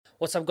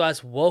What's up,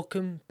 guys?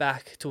 Welcome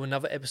back to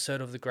another episode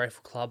of the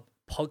Grateful Club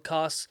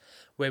podcast,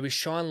 where we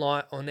shine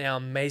light on our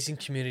amazing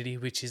community,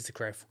 which is the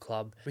Grateful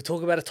Club. We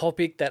talk about a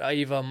topic that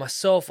either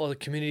myself or the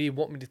community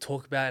want me to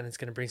talk about, and it's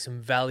going to bring some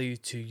value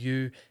to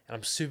you. And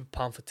I'm super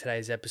pumped for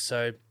today's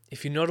episode.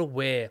 If you're not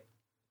aware,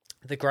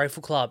 the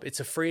Grateful Club, it's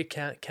a free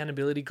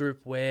accountability group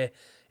where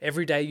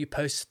every day you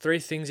post 3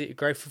 things that you're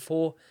grateful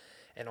for.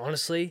 And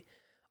honestly,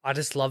 I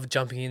just love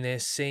jumping in there,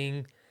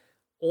 seeing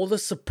all the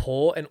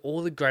support and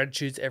all the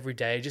gratitudes every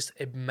day. Just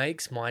it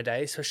makes my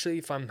day, especially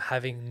if I'm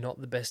having not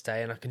the best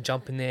day, and I can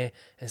jump in there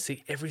and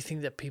see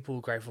everything that people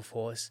are grateful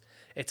for.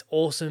 It's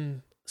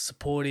awesome,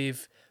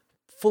 supportive,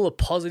 full of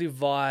positive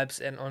vibes,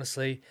 and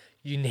honestly,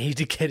 you need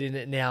to get in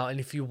it now. And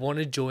if you want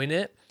to join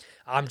it,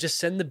 just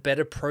send the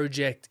Better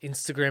Project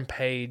Instagram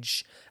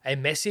page a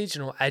message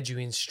and I'll add you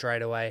in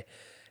straight away.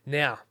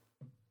 Now,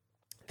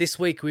 this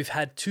week we've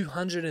had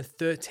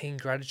 213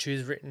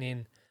 gratitudes written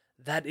in.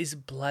 That is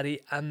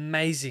bloody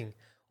amazing.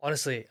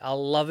 Honestly, I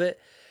love it.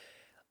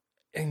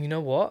 And you know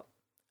what?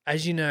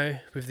 As you know,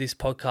 with this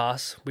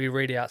podcast, we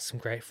read out some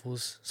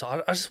gratefuls.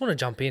 So I just want to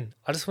jump in.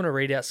 I just want to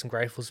read out some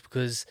gratefuls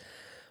because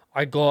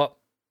I got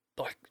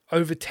like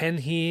over 10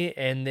 here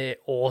and they're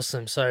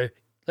awesome. So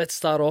let's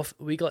start off.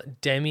 We got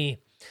Demi.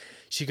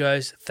 She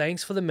goes,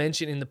 thanks for the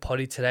mention in the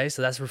potty today.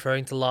 So that's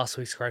referring to last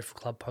week's Grateful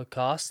Club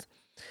podcast.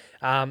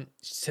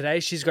 Today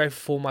she's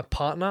grateful for my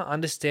partner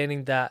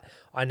understanding that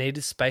I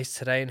needed space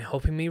today and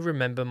helping me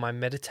remember my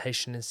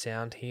meditation and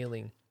sound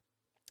healing.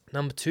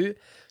 Number 2,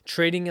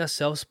 treating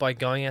ourselves by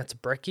going out to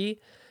brekkie.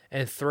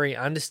 And 3,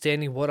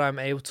 understanding what I'm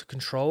able to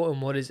control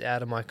and what is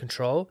out of my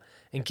control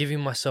and giving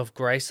myself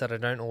grace that I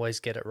don't always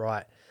get it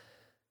right.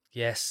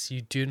 Yes,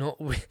 you do not.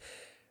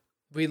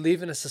 We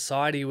live in a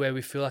society where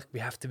we feel like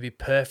we have to be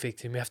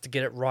perfect and we have to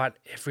get it right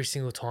every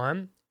single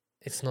time.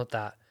 It's not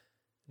that.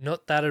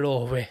 Not that at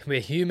all. We're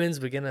humans.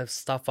 We're going to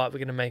stuff up. We're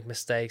going to make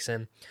mistakes.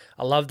 And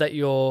I love that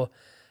you're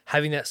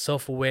having that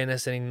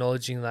self-awareness and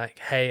acknowledging like,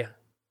 hey,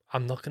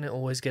 I'm not going to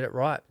always get it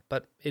right,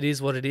 but it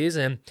is what it is.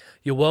 And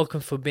you're welcome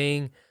for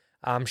being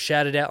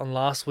shouted out on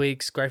last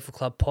week's Grateful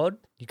Club pod.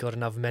 You got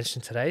another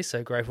mention today,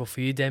 so grateful for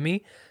you,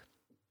 Demi.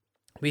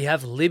 We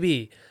have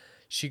Libby.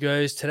 She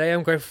goes, today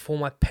I'm grateful for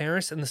my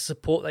parents and the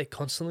support they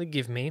constantly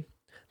give me.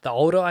 The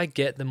older I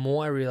get, the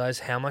more I realize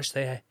how much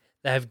they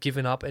have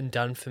given up and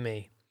done for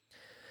me.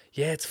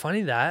 Yeah, it's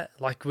funny that,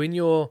 like when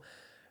you're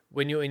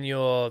in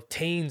your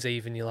teens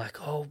even, you're like,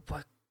 oh,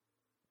 but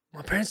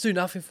my parents do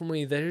nothing for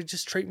me. They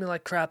just treat me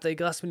like crap. They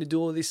ask me to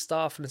do all this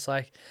stuff. And it's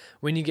like,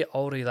 when you get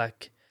older, you're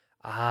like,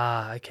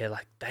 okay,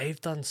 like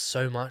they've done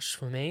so much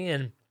for me.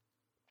 And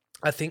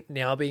I think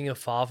now being a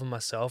father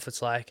myself,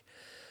 it's like,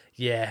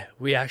 yeah,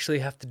 we actually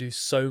have to do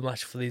so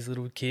much for these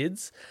little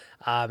kids.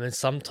 And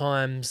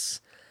sometimes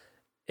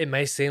it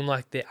may seem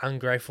like they're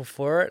ungrateful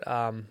for it.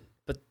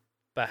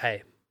 But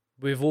hey,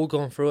 we've all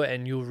gone through it,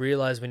 and you'll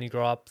realize when you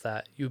grow up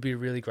that you'll be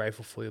really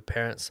grateful for your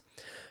parents.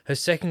 Her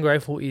second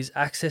grateful is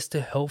access to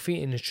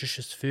healthy and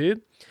nutritious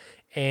food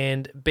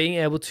and being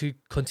able to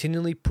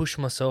continually push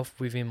myself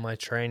within my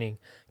training.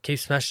 Keep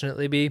smashing it,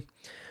 Libby.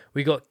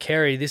 We got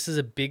Kerry. This is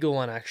a bigger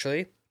one,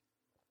 actually.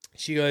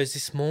 She goes,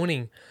 this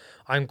morning,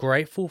 I'm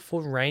grateful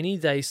for rainy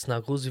day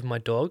snuggles with my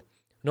dog,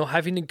 not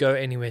having to go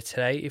anywhere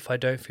today if I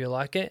don't feel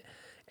like it,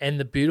 and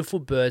the beautiful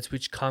birds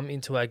which come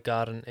into our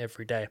garden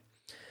every day.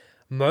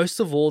 Most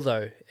of all,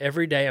 though,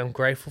 every day I'm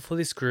grateful for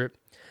this group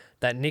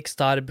that Nick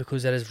started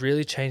because that has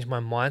really changed my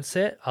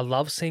mindset. I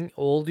love seeing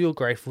all your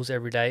gratefuls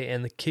every day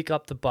and the kick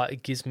up the butt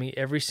it gives me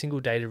every single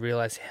day to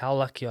realize how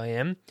lucky I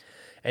am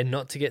and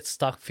not to get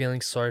stuck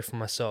feeling sorry for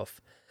myself.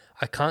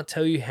 I can't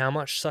tell you how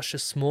much such a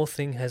small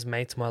thing has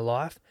made to my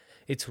life.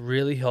 It's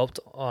really helped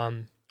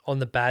on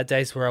the bad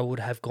days where I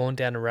would have gone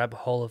down a rabbit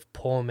hole of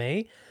poor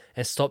me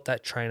and stopped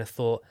that train of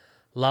thought.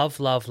 Love,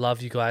 love,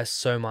 love you guys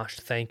so much.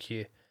 Thank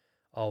you.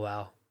 Oh,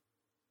 wow.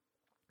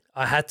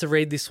 I had to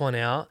read this one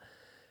out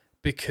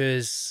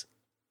because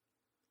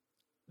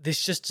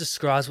this just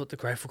describes what the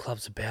Grateful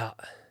Club's about.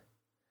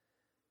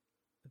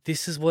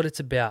 This is what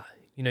it's about.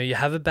 You know, you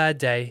have a bad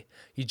day,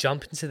 you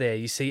jump into there,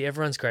 you see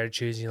everyone's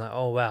gratitudes, and you're like,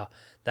 oh, wow,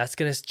 that's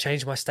going to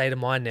change my state of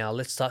mind now.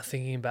 Let's start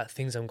thinking about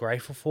things I'm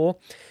grateful for.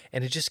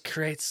 And it just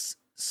creates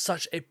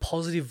such a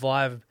positive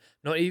vibe,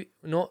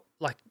 not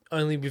like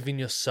only within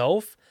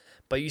yourself,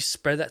 but you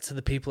spread that to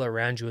the people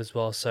around you as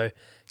well. So,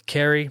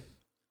 Kerry,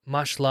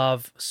 much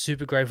love.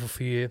 Super grateful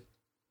for you.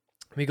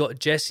 We got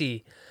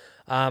Jesse.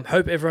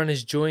 Hope everyone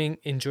is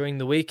enjoying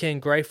the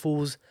weekend.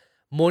 Gratefuls,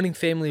 morning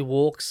family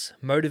walks,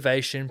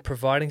 motivation,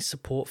 providing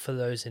support for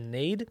those in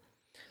need.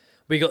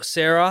 We got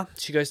Sarah.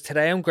 She goes,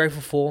 today I'm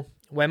grateful for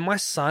when my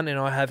son and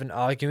I have an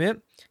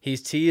argument.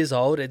 He's 2 years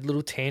old, a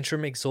little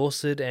tantrum,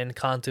 exhausted and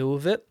can't deal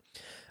with it.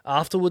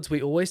 Afterwards,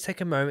 we always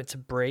take a moment to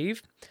breathe.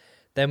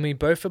 Then we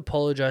both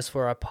apologize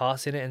for our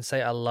past in it and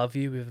say I love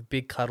you with a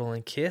big cuddle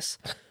and kiss.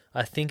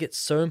 I think it's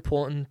so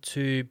important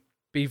to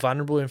be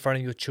vulnerable in front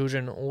of your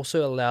children and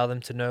also allow them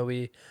to know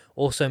we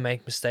also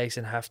make mistakes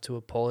and have to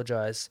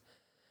apologize.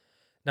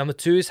 Number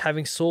 2 is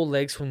having sore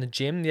legs from the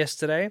gym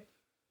yesterday.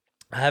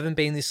 I haven't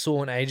been this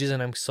sore in ages,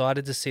 and I'm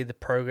excited to see the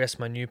progress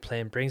my new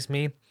plan brings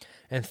me.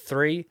 And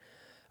 3,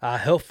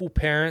 helpful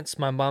parents.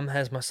 My mum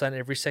has my son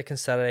every second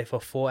Saturday for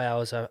 4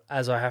 hours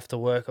as I have to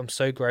work. I'm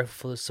so grateful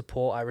for the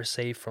support I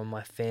receive from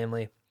my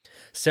family.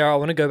 Sarah, I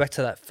want to go back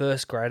to that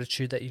first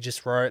gratitude that you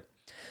just wrote.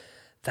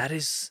 That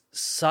is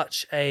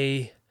such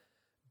a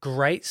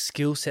great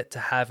skill set to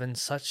have, and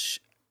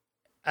such,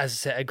 as I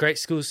said, a great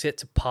skill set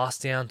to pass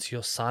down to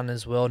your son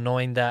as well,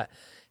 knowing that,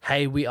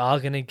 hey, we are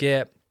going to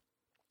get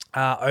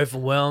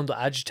overwhelmed or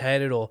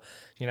agitated, or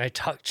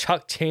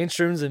chuck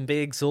tantrums and be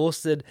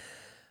exhausted,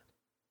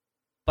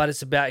 but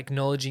it's about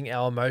acknowledging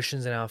our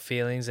emotions and our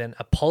feelings and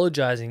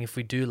apologizing if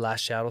we do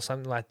lash out or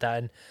something like that,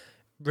 and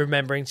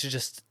remembering to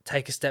just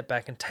take a step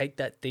back and take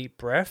that deep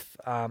breath.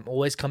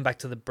 Always come back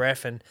to the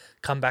breath and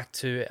come back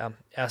to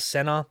our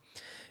center.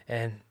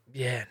 And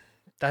yeah,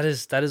 that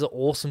is an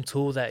awesome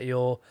tool that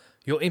you're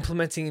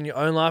implementing in your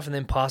own life and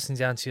then passing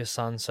down to your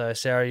son. So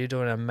Sarah, you're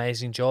doing an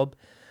amazing job.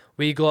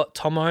 We got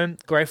Tomo.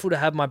 Grateful to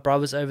have my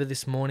brothers over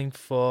this morning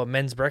for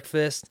men's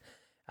breakfast.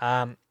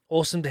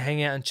 Awesome to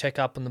hang out and check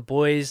up on the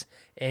boys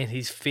and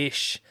his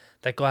fish.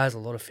 That guy has a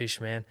lot of fish,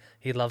 man.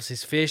 He loves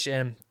his fish.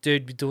 And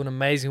dude, you're doing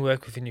amazing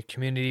work within your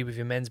community with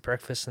your men's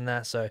breakfast and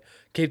that. So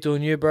keep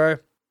doing you, bro.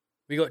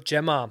 We got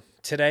Gemma.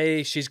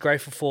 Today, she's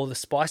grateful for the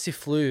spicy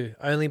flu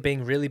only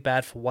being really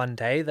bad for one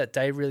day. That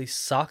day really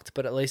sucked,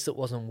 but at least it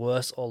wasn't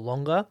worse or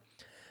longer.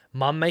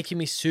 Mum making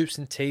me soups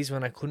and teas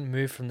when I couldn't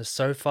move from the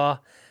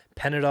sofa.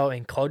 Panadol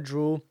and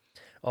Codral.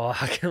 Oh,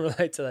 I can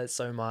relate to that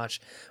so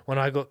much. When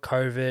I got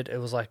COVID, it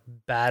was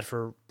bad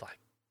for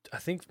I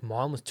think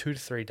mine was 2 to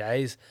 3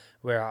 days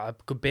where I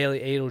could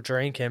barely eat or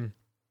drink, and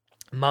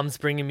Mum's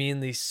bringing me in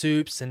these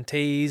soups and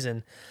teas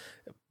and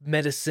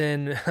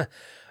medicine.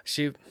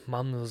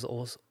 Mum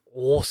was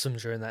awesome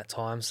during that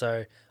time,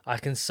 so I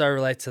can so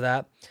relate to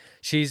that.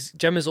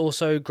 Gemma's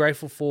also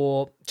grateful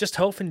for just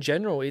health in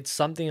general. It's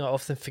something I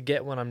often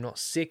forget when I'm not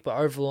sick, but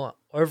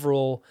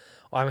overall,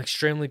 I'm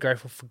extremely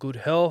grateful for good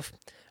health.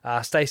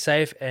 Stay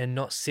safe and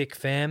not sick,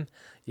 fam.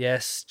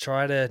 Yes,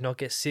 try to not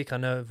get sick. I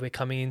know we're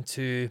coming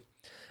into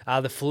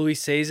the flu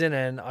season,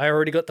 and I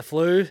already got the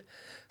flu.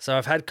 So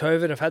I've had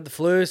COVID, I've had the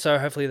flu, so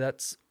hopefully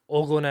that's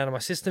all gone out of my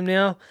system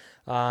now.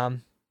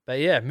 But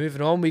yeah,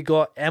 moving on, we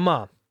got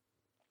Emma.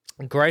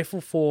 I'm grateful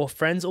for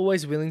friends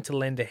always willing to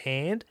lend a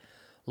hand,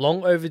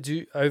 long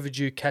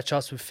overdue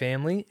catch-ups with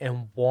family,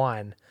 and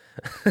wine.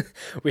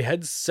 We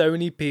had so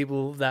many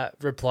people that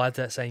replied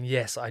to that saying,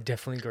 yes, I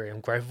definitely agree.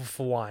 I'm grateful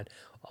for wine.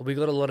 We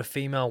got a lot of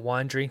female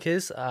wine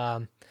drinkers. I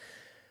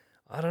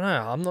don't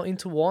know. I'm not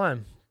into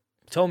wine.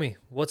 Tell me,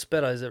 what's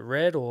better? Is it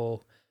red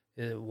or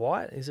is it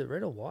white? Is it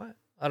red or white?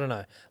 I don't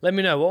know. Let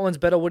me know. What one's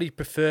better? What do you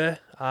prefer?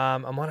 I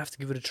might have to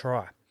give it a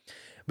try.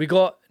 We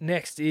got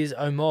next is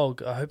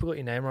Omog. I hope I got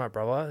your name right,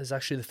 brother. It's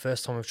actually the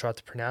first time I've tried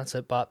to pronounce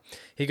it, but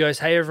he goes,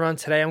 hey everyone,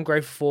 today I'm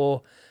grateful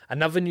for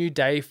another new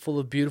day full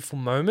of beautiful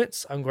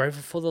moments. I'm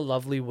grateful for the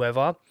lovely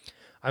weather.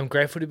 I'm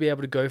grateful to be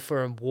able to go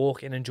for a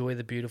walk and enjoy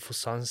the beautiful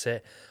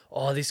sunset.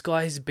 Oh, this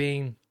guy he's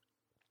been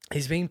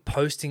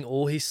posting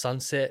all his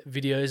sunset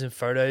videos and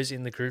photos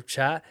in the group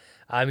chat.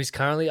 He's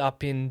currently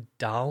up in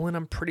Darwin,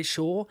 I'm pretty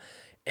sure.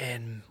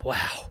 And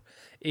wow,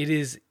 it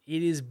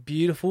is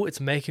beautiful. It's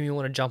making me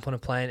want to jump on a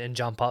plane and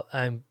jump up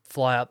and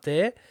fly up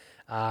there.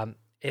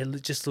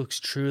 It just looks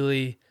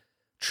truly,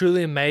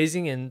 truly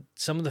amazing. And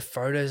some of the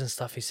photos and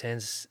stuff he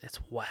sends, it's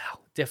wow,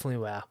 definitely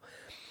wow.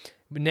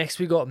 But next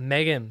we got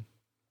Megan.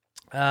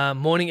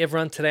 Morning,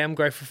 everyone. Today I'm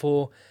grateful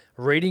for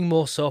reading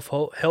more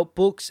self-help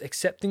books,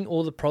 accepting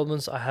all the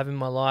problems I have in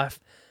my life,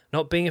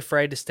 not being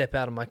afraid to step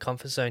out of my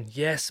comfort zone.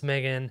 Yes,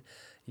 Megan.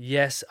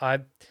 Yes,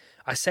 I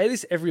say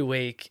this every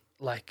week.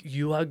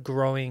 You are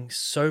growing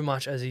so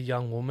much as a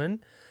young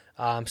woman,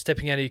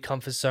 stepping out of your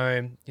comfort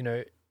zone,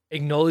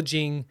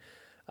 acknowledging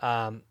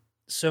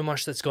so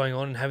much that's going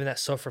on and having that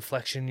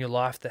self-reflection in your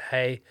life that,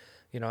 hey,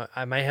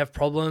 I may have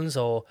problems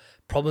or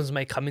problems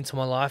may come into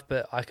my life,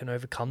 but I can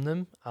overcome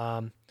them.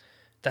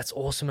 That's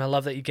awesome. I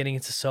love that you're getting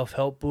into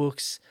self-help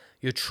books.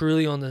 You're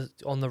truly on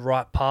the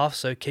right path,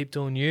 so keep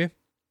doing you.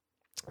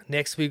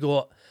 Next, we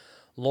got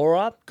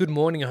Laura. Good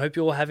morning. I hope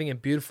you're all having a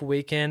beautiful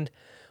weekend.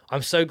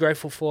 I'm so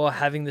grateful for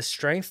having the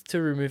strength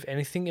to remove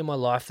anything in my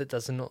life that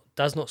does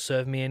not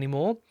serve me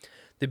anymore.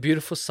 The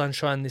beautiful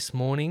sunshine this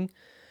morning.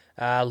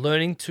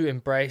 Learning to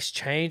embrace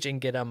change and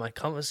get out of my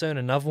comfort zone.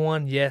 Another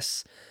one.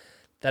 Yes,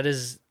 that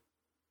is,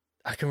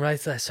 I can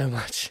relate to that so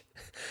much.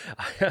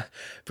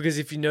 Because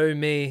if you know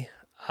me,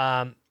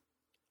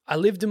 I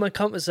lived in my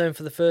comfort zone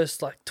for the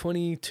first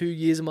 22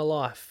 years of my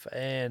life,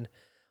 and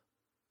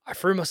I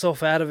threw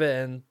myself out of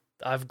it, and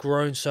I've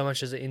grown so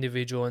much as an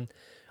individual. And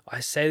I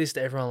say this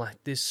to everyone,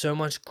 there's so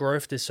much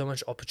growth, there's so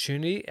much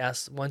opportunity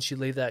once you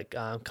leave that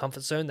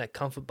comfort zone, that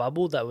comfort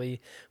bubble that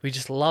we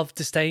just love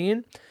to stay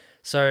in.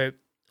 So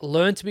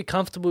learn to be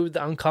comfortable with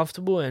the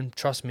uncomfortable, and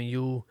trust me,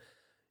 you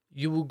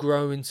will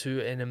grow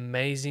into an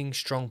amazing,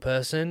 strong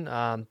person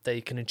that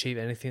you can achieve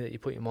anything that you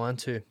put your mind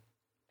to.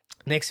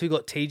 Next, we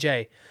got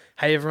TJ.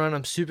 Hey everyone,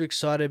 I'm super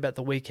excited about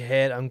the week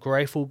ahead. I'm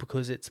grateful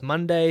because it's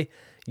Monday.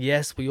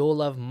 Yes, we all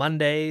love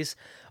Mondays.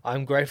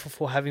 I'm grateful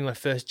for having my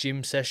first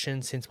gym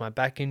session since my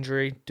back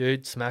injury.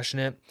 Dude, smashing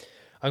it.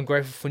 I'm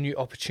grateful for new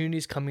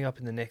opportunities coming up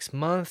in the next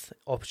month.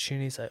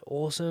 Opportunities are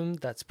awesome.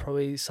 That's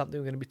probably something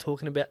we're going to be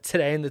talking about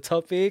today in the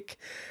topic.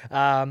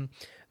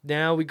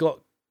 Now we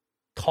got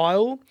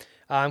Kyle.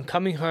 I'm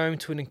coming home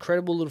to an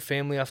incredible little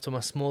family after my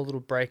small little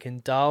break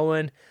in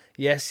Darwin.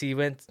 Yes, he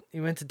went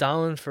to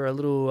Darwin for a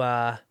little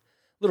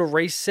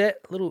reset,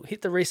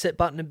 hit the reset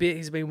button a bit.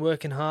 He's been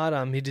working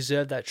hard. He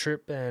deserved that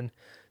trip, and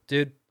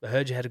dude, I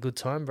heard you had a good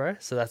time, bro.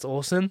 So that's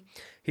awesome.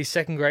 His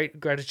second great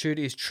gratitude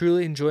is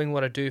truly enjoying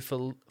what I do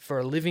for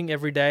a living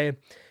every day,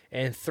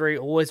 and 3,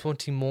 always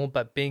wanting more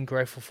but being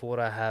grateful for what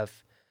I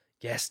have.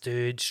 Yes,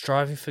 dude,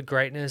 striving for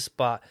greatness,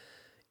 but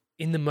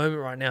in the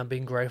moment right now,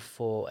 being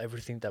grateful for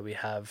everything that we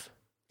have.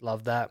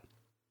 Love that.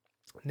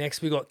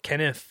 Next, we got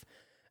Kenneth.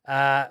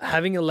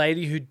 Having a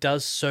lady who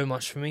does so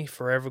much for me,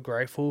 forever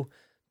grateful.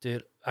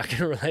 Dude, I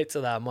can relate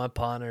to that. My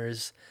partner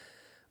is,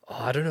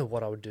 I don't know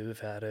what I would do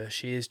without her.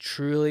 She is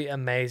truly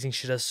amazing.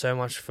 She does so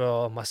much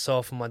for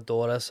myself and my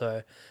daughter.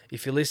 So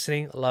if you're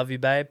listening, I love you,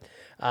 babe.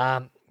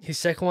 His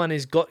second one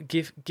is got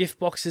gift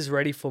boxes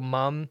ready for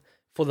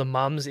the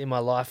mums in my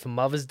life for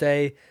Mother's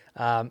Day.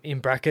 In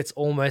brackets,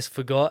 almost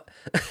forgot.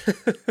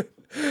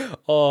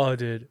 Oh,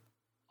 dude.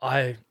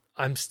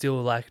 I'm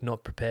still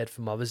not prepared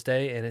for Mother's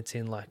Day, and it's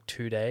in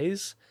 2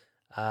 days.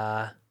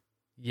 I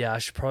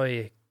should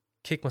probably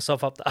kick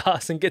myself up the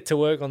ass and get to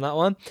work on that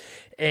one.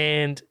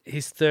 And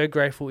his third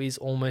grateful is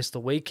almost the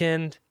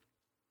weekend.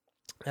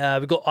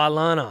 We've got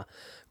Ilana.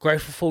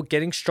 Grateful for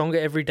getting stronger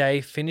every day,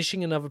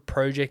 finishing another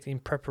project in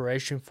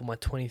preparation for my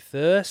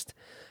 21st.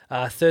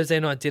 Thursday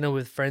night dinner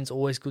with friends,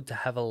 always good to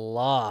have a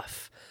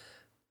laugh.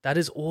 That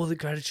is all the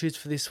gratitudes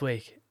for this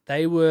week.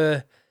 They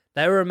were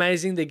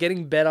amazing. They're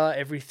getting better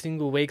every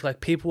single week.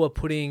 People are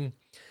putting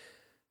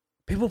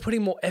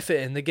more effort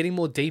in. They're getting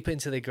more deeper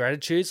into their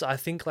gratitudes. I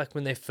think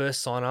when they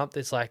first sign up,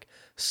 there's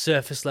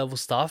surface level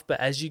stuff. But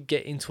as you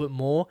get into it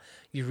more,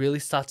 you really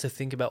start to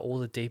think about all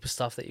the deeper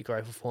stuff that you're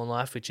grateful for in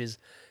life, which is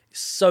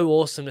so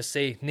awesome to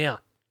see. Now,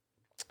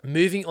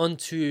 moving on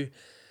to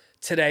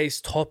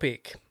today's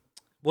topic.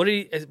 What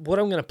I'm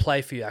going to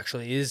play for you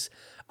actually is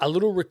a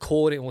little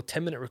recording or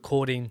 10-minute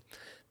recording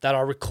that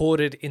I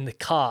recorded in the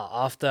car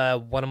after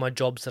one of my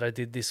jobs that I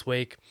did this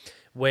week,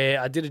 where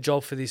I did a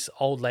job for this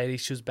old lady.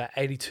 She was about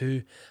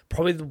 82,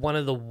 probably one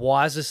of the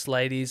wisest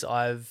ladies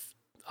I've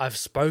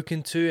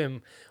spoken to,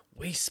 and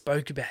we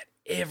spoke about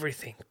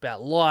everything,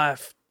 about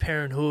life,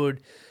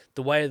 parenthood,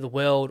 the way of the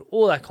world,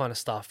 all that kind of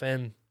stuff.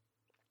 And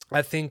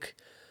I think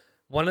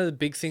one of the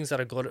big things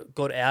that I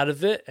got out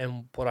of it,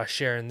 and what I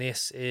share in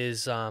this,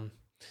 is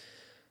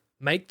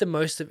make the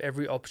most of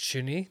every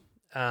opportunity.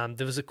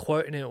 There was a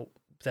quote in it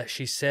that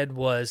she said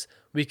was,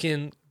 we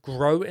can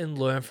grow and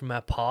learn from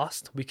our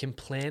past, we can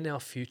plan our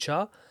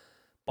future,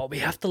 but we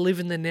have to live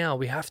in the now.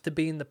 We have to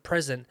be in the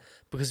present,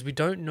 because we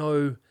don't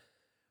know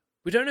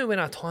when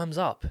our time's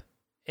up,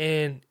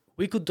 and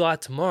we could die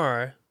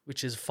tomorrow,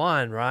 which is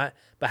fine, right?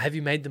 But have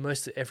you made the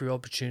most of every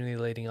opportunity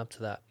leading up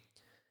to that?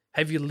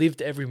 Have you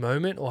lived every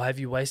moment, or have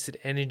you wasted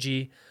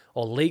energy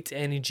or leaked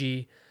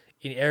energy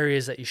in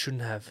areas that you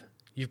shouldn't have?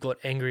 You've got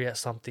angry at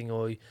something,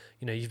 or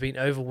you've been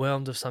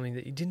overwhelmed of something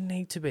that you didn't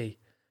need to be.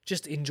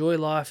 Just enjoy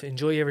life,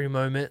 enjoy every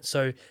moment.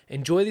 So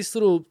enjoy this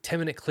little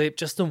 10-minute clip.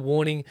 Just a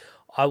warning,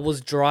 I was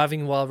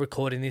driving while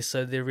recording this,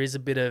 so there is a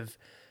bit of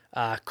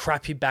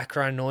crappy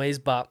background noise,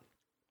 but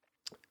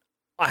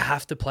I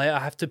have to play it. I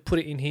have to put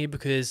it in here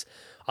because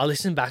I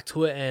listened back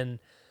to it, and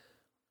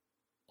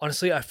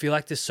honestly, I feel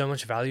like there's so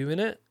much value in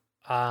it.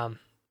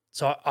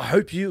 So I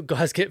hope you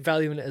guys get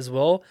value in it as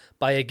well.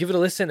 But yeah, give it a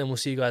listen, and we'll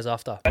see you guys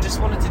after. I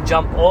just wanted to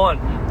jump on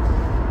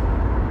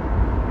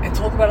and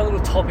talk about a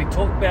little topic,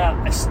 talk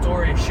about a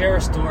story, share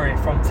a story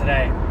from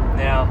today.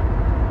 Now,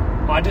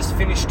 I just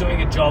finished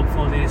doing a job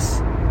for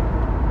this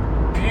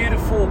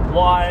beautiful,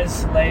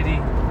 wise lady,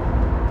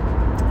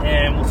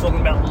 and we're talking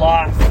about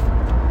life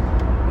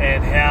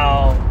and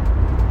how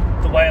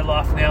the way of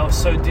life now is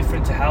so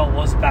different to how it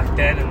was back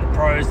then, and the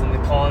pros and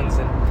the cons,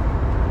 and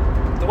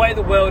the way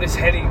the world is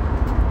heading.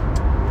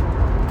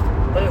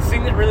 But the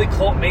thing that really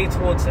caught me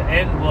towards the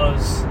end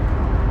was,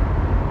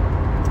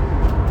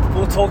 we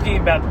were talking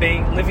about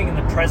living in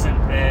the present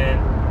and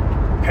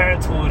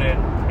parenthood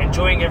and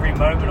enjoying every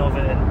moment of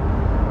it,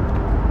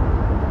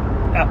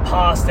 and our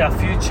past, our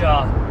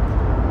future.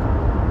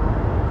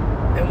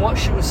 And what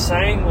she was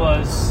saying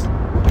was,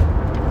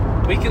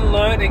 we can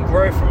learn and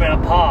grow from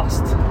our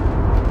past.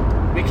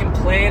 We can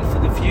plan for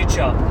the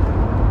future.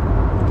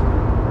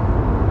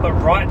 But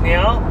right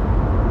now,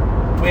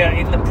 we are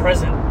in the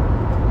present.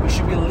 We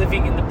should be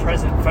living in the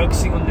present,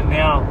 focusing on the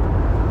now.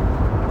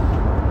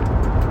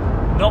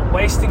 Not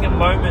wasting a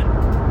moment,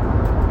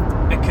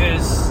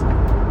 because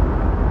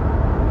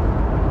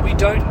we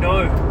don't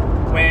know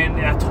when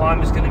our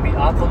time is going to be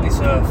up on this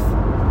earth.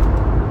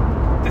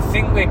 The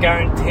thing we're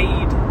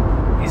guaranteed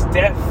is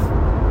death.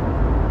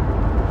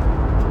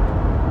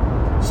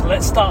 So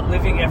let's start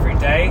living every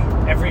day,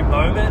 every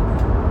moment,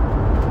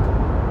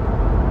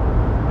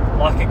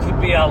 like it could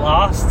be our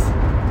last.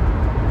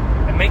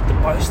 make the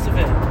most of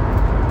it.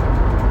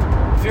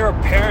 If you're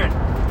a parent,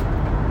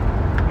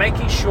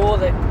 making sure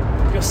that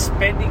you're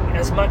spending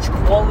as much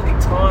quality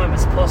time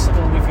as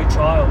possible with your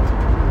child.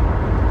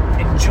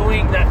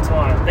 Enjoying that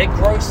time. They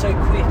grow so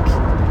quick.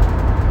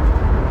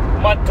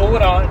 My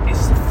daughter is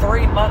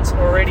 3 months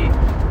already.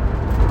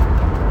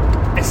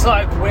 It's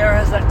like, where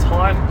has that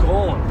time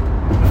gone?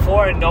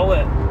 Before I know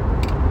it,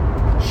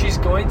 she's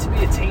going to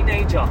be a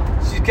teenager.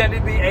 She's going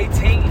to be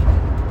 18.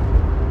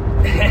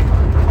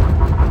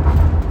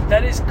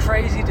 That is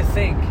crazy to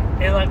think.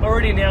 And like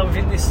already now,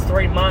 within this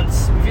 3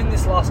 months, within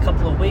this last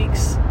couple of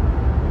weeks,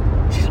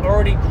 she's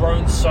already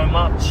grown so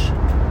much.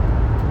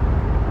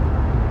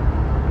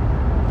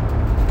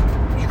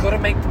 You got to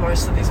make the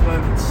most of these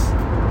moments.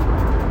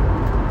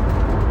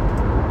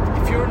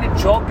 If you're in a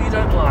job you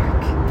don't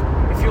like,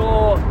 if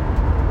you're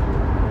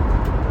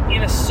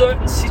in a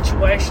certain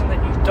situation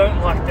that you don't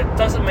like, that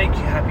doesn't make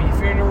you happy, if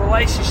you're in a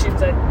relationship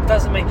that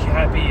doesn't make you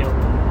happy, or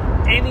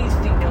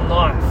anything in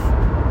life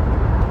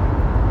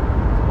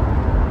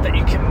that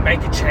you can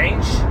make a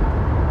change,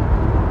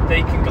 that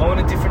you can go in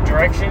a different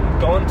direction,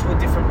 go into a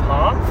different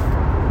path,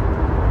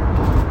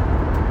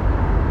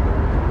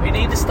 we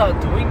need to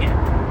start doing it.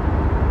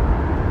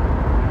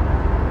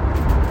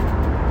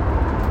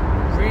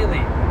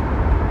 Really,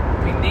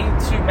 we need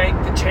to make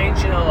the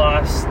change in our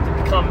lives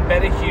to become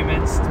better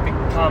humans, to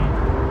become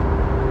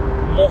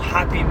more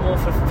happy, more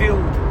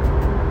fulfilled.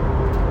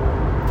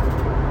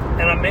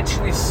 And I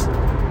mentioned this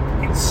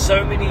in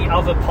so many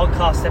other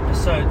podcast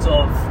episodes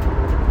of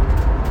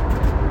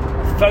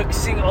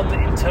focusing on the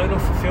internal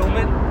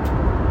fulfillment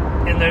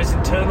and those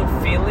internal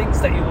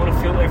feelings that you want to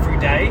feel every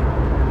day,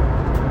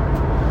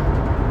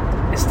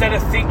 instead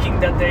of thinking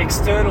that the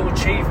external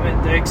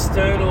achievement, the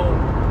external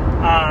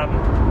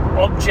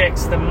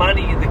objects, the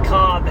money, the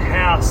car, the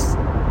house,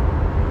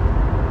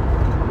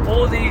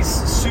 all these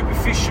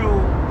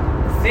superficial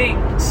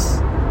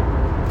things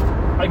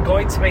are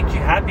going to make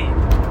you happy.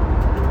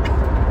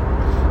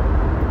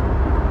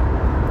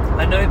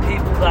 I know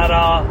people that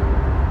are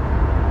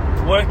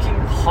working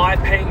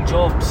high-paying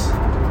jobs.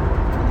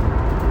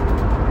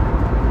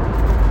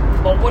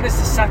 But what is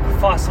the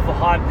sacrifice of a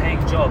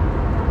high-paying job?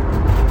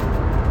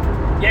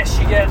 Yes,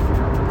 you get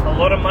a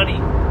lot of money.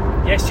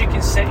 Yes, you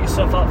can set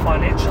yourself up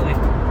financially.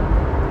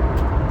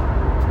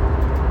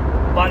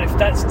 But if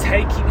that's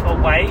taking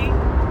away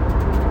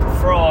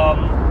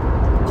from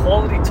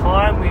quality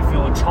time with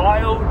your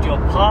child, your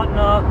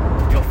partner,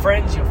 your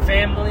friends, your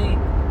family,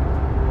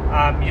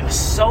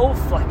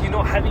 yourself, like you're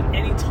not having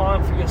any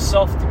time for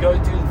yourself to go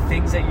do the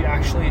things that you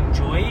actually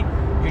enjoy,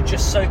 you're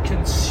just so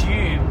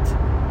consumed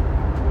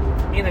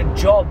in a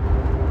job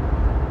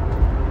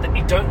that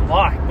you don't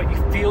like, but you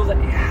feel that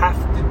you have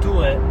to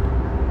do it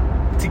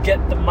to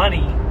get the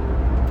money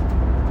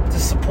to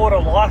support a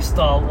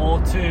lifestyle or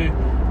to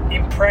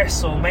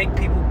impress or make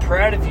people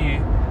proud of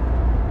you,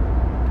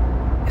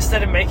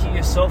 instead of making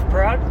yourself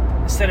proud,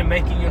 instead of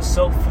making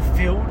yourself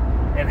fulfilled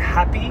and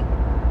happy.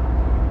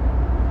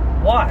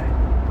 Why?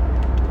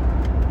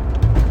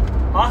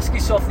 Ask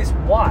yourself this,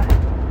 why?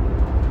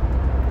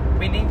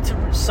 We need to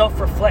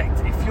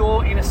self-reflect. If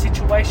you're in a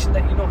situation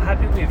that you're not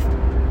happy with,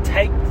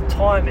 take the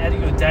time out of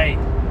your day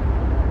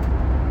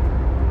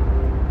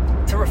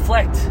to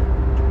reflect.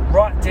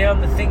 Write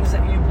down the things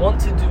that you want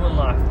to do in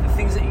life, the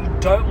things that you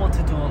don't want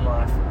to do in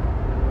life,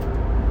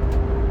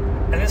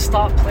 and then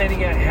start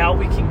planning out how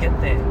we can get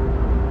there.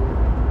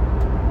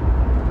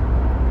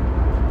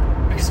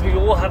 Because we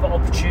all have an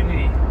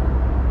opportunity.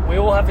 We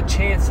all have a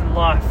chance in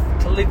life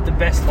to live the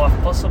best life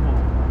possible.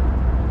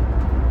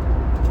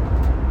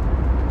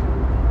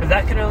 But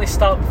that can only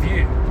start with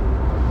you.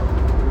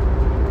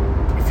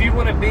 If you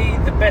want to be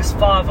the best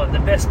father, the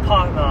best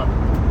partner,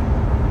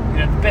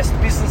 the best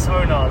business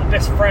owner, the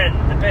best friend,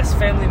 the best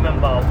family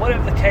member,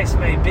 whatever the case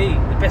may be,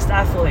 the best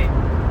athlete,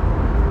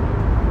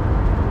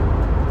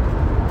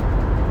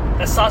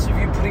 that starts with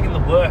you putting in the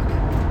work,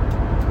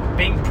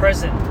 being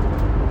present,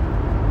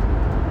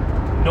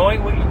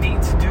 knowing what you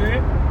need to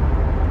do,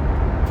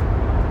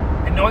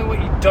 and knowing what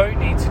you don't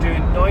need to do,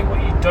 and knowing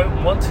what you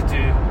don't want to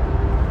do,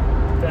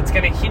 that's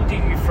going to hinder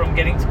you from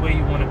getting to where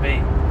you want to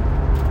be.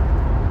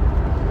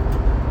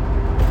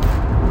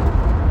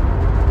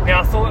 Now,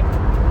 I thought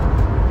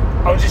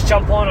I'll just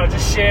jump on, I'll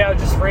just share, I'll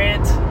just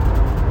rant,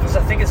 because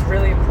I think it's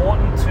really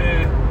important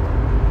to,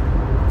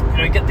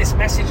 get this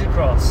message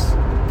across.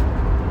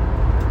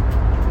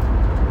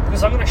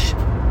 Because I'm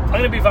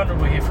going to be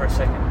vulnerable here for a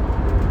second.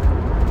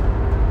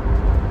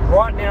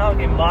 Right now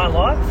in my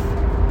life,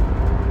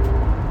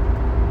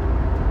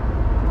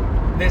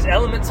 there's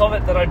elements of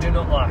it that I do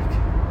not like.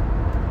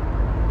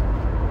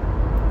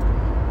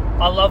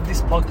 I love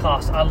this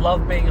podcast. I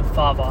love being a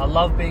father. I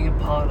love being a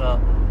partner.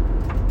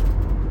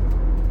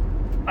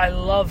 I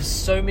love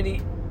so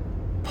many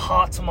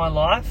parts of my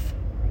life.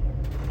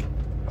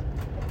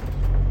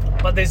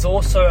 But there's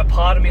also a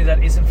part of me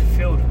that isn't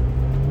fulfilled.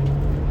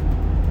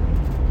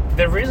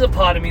 There is a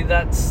part of me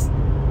that's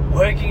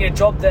working a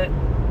job that,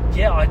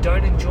 I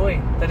don't enjoy.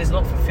 That is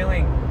not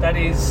fulfilling. That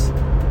is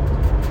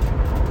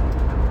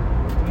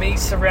me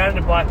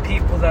surrounded by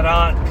people that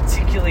aren't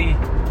particularly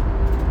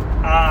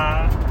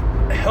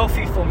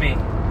healthy for me.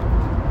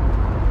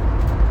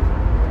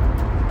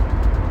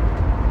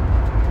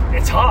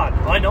 It's hard.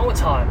 I know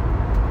it's hard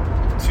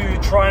to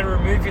try and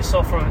remove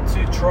yourself from it,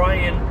 to try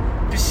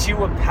and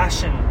pursue a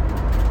passion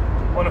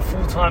on a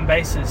full-time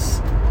basis,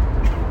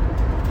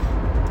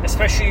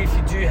 especially if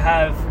you do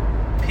have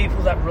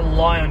people that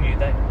rely on you,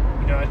 that,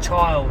 you know, a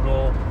child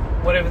or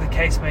whatever the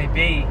case may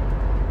be,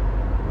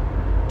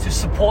 to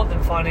support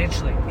them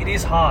financially. It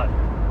is hard.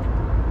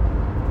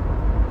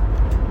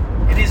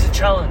 It is a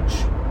challenge.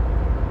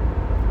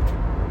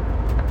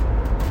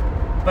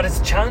 But it's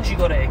a challenge you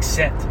got to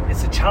accept.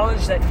 It's a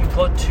challenge that you've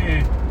got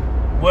to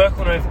work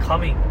on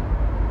overcoming.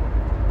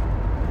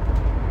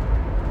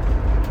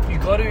 You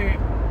got to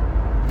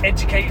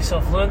educate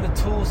yourself, learn the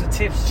tools, the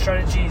tips,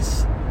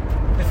 strategies,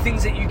 the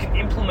things that you can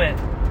implement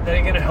that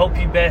are going to help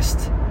you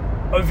best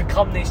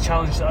overcome these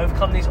challenges,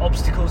 overcome these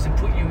obstacles, and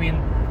put you in,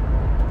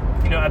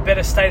 you know, a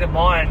better state of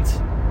mind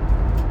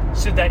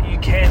so that you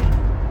can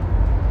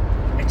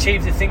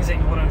achieve the things that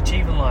you want to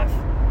achieve in life.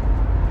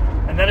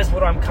 And that is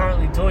what I'm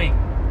currently doing.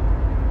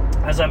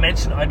 As I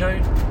mentioned, I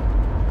don't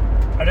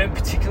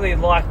particularly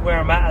like where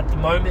I'm at the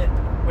moment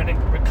when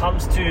it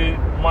comes to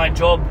my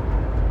job,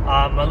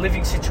 my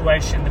living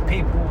situation,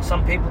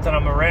 some people that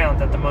I'm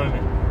around at the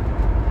moment.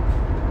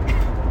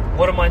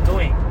 What am I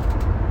doing?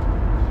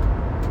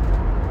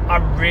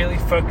 I'm really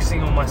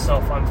focusing on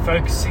myself. I'm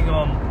focusing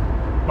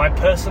on my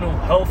personal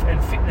health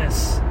and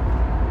fitness,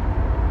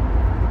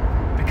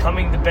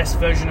 becoming the best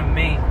version of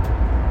me,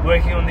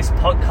 working on this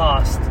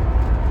podcast,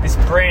 this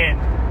brand,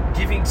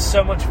 giving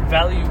so much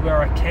value where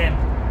I can,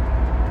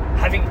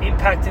 having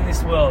impact in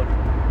this world,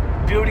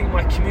 building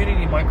my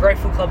community, my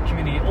Grateful Club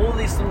community, all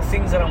these little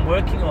things that I'm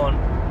working on.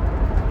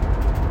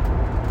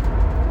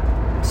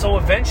 So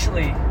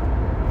eventually,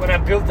 when I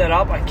build that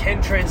up, I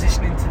can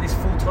transition into this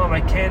full-time.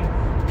 I can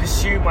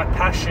pursue my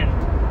passion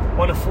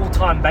on a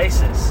full-time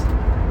basis.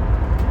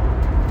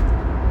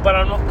 But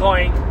I'm not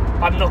going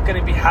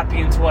to be happy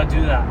until I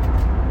do that.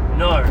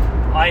 No,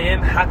 I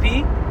am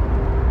happy.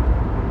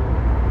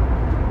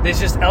 There's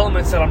just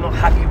elements that I'm not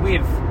happy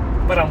with,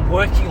 but I'm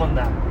working on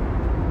that.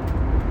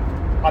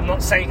 I'm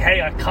not saying,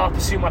 hey, I can't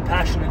pursue my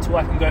passion until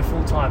I can go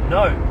full-time.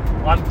 No,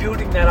 I'm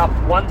building that up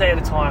one day at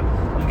a time.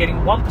 I'm getting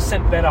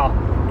 1% better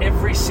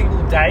every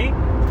single day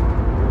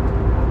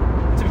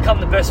to become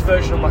the best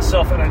version of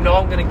myself. And I know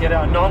I'm going to get it.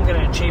 I know I'm going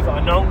to achieve it.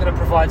 I know I'm going to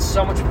provide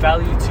so much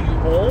value to you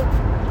all.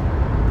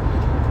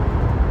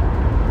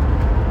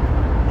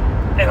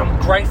 And I'm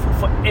grateful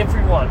for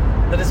everyone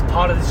that is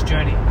part of this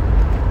journey.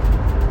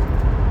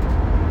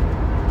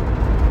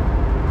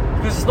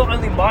 Because it's not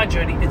only my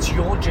journey, it's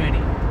your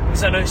journey.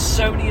 Because I know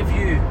so many of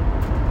you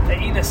are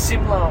in a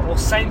similar or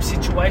same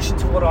situation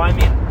to what I'm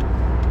in.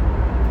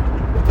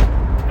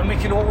 And we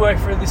can all work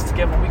through this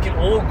together. We can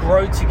all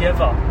grow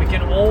together. We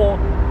can all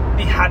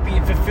be happy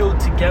and fulfilled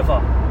together.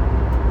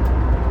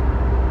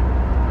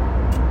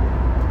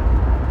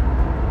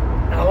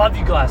 And I love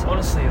you guys,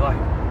 honestly. Like,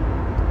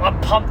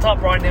 I'm pumped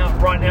up right now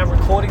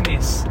recording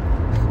this.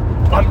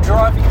 I'm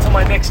driving to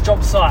my next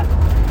job site.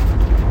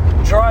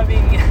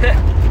 Driving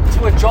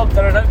to a job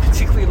that I don't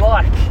particularly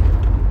like.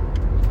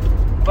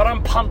 But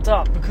I'm pumped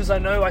up because I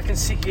know I can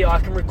sit here, I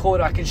can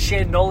record, I can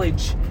share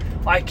knowledge,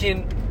 I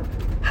can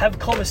have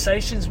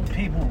conversations with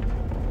people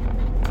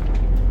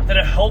that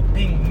are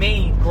helping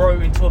me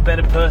grow into a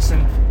better person,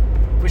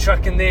 which I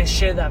can then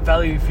share that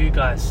value with you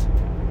guys.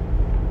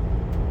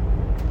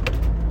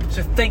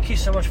 So thank you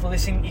so much for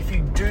listening. If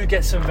you do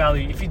get some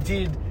value, if you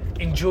did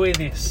enjoy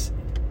this,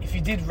 if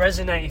you did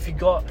resonate, if you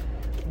got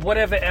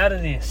whatever out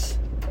of this,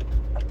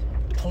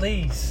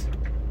 please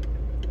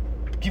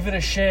give it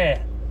a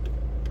share.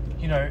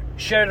 You know,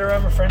 share it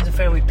around with friends and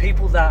family,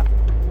 people that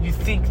you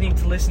think need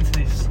to listen to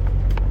this.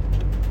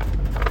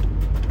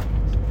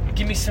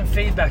 Give me some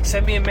feedback.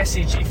 Send me a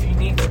message if you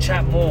need to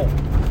chat more.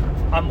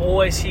 I'm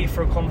always here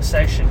for a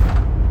conversation.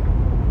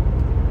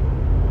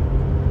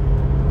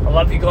 I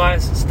love you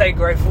guys. Stay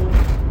grateful.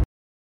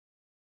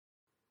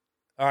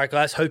 Alright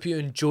guys, hope you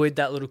enjoyed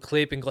that little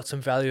clip and got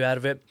some value out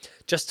of it.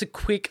 Just a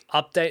quick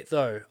update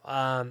though.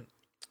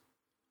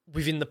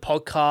 Within the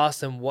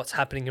podcast and what's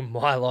happening in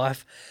my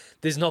life,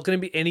 there's not going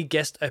to be any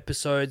guest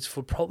episodes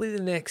for probably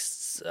the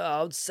next,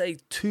 I would say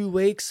 2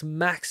 weeks,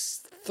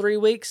 max 3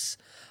 weeks.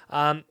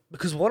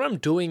 Because what I'm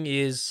doing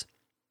is,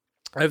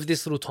 over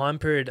this little time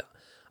period,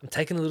 I'm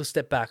taking a little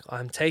step back.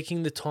 I'm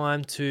taking the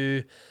time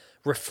to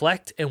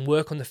reflect and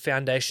work on the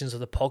foundations of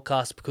the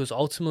podcast, because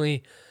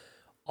ultimately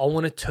I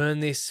want to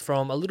turn this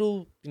from a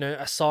little,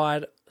 a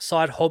side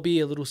hobby,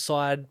 a little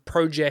side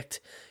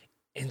project,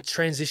 and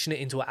transition it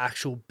into an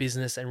actual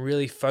business and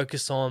really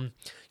focus on,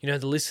 the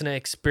listener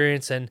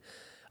experience and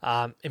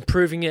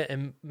improving it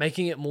and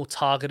making it more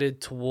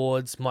targeted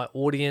towards my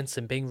audience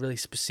and being really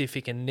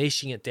specific and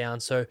niching it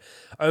down. So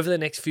over the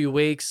next few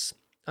weeks,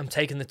 I'm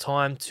taking the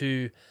time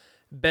to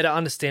better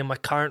understand my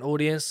current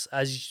audience.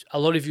 As a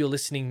lot of you are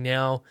listening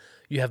now,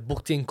 you have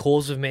booked in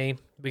calls with me.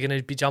 We're going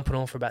to be jumping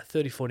on for about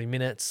 30, 40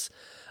 minutes,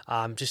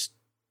 just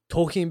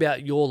talking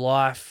about your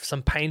life,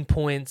 some pain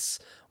points,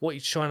 what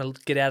you're trying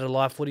to get out of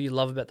life, what do you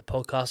love about the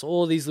podcast,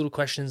 all these little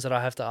questions that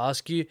I have to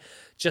ask you,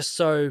 just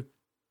so,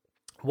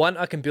 one,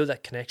 I can build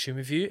that connection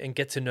with you and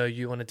get to know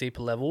you on a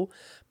deeper level,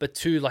 but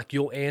two, like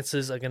your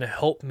answers are going to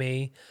help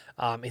me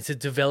into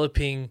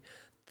developing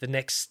the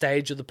next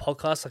stage of the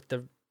podcast.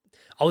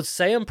 I would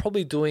say I'm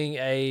probably doing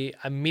a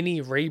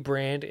mini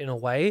rebrand in the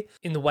way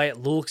it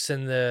looks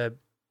and the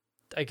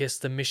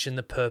mission,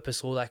 the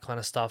purpose, all that kind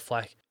of stuff,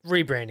 like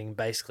rebranding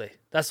basically.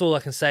 That's all I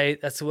can say.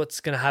 That's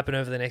what's going to happen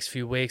over the next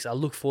few weeks. I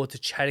look forward to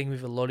chatting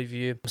with a lot of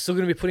you. I'm still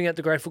going to be putting out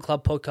the Grateful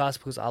Club podcast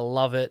because I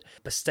love it,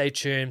 but stay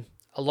tuned.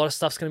 A lot of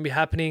stuff's going to be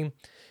happening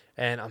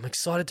and I'm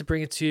excited to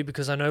bring it to you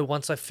because I know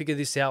once I figure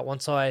this out,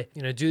 once I,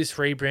 do this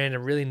rebrand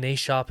and really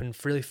niche up and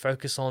really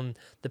focus on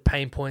the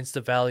pain points,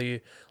 the value,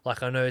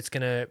 like I know it's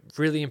going to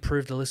really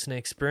improve the listener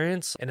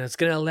experience and it's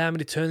going to allow me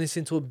to turn this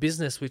into a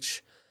business,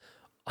 which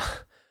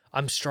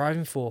I'm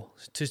striving for,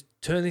 to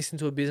turn this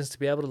into a business, to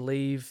be able to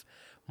leave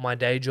my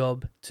day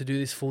job, to do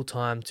this full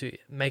time, to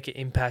make an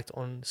impact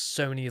on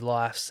so many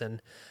lives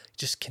and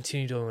just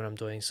continue doing what I'm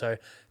doing. So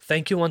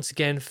thank you once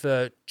again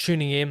for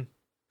tuning in.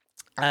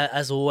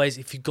 As always,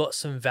 if you got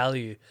some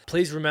value,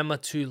 please remember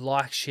to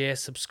like, share,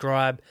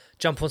 subscribe,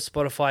 jump on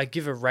Spotify,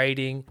 give a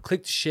rating,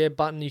 click the share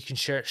button. You can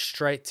share it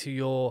straight to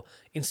your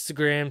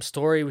Instagram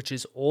story, which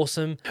is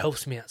awesome. It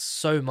helps me out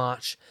so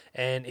much.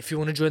 And if you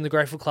want to join the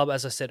Grateful Club,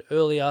 as I said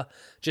earlier,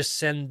 just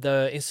send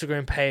the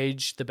Instagram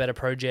page, The Better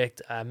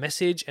Project,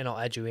 message and I'll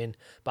add you in.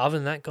 But other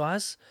than that,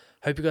 guys,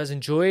 hope you guys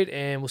enjoyed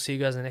and we'll see you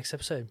guys in the next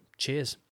episode. Cheers.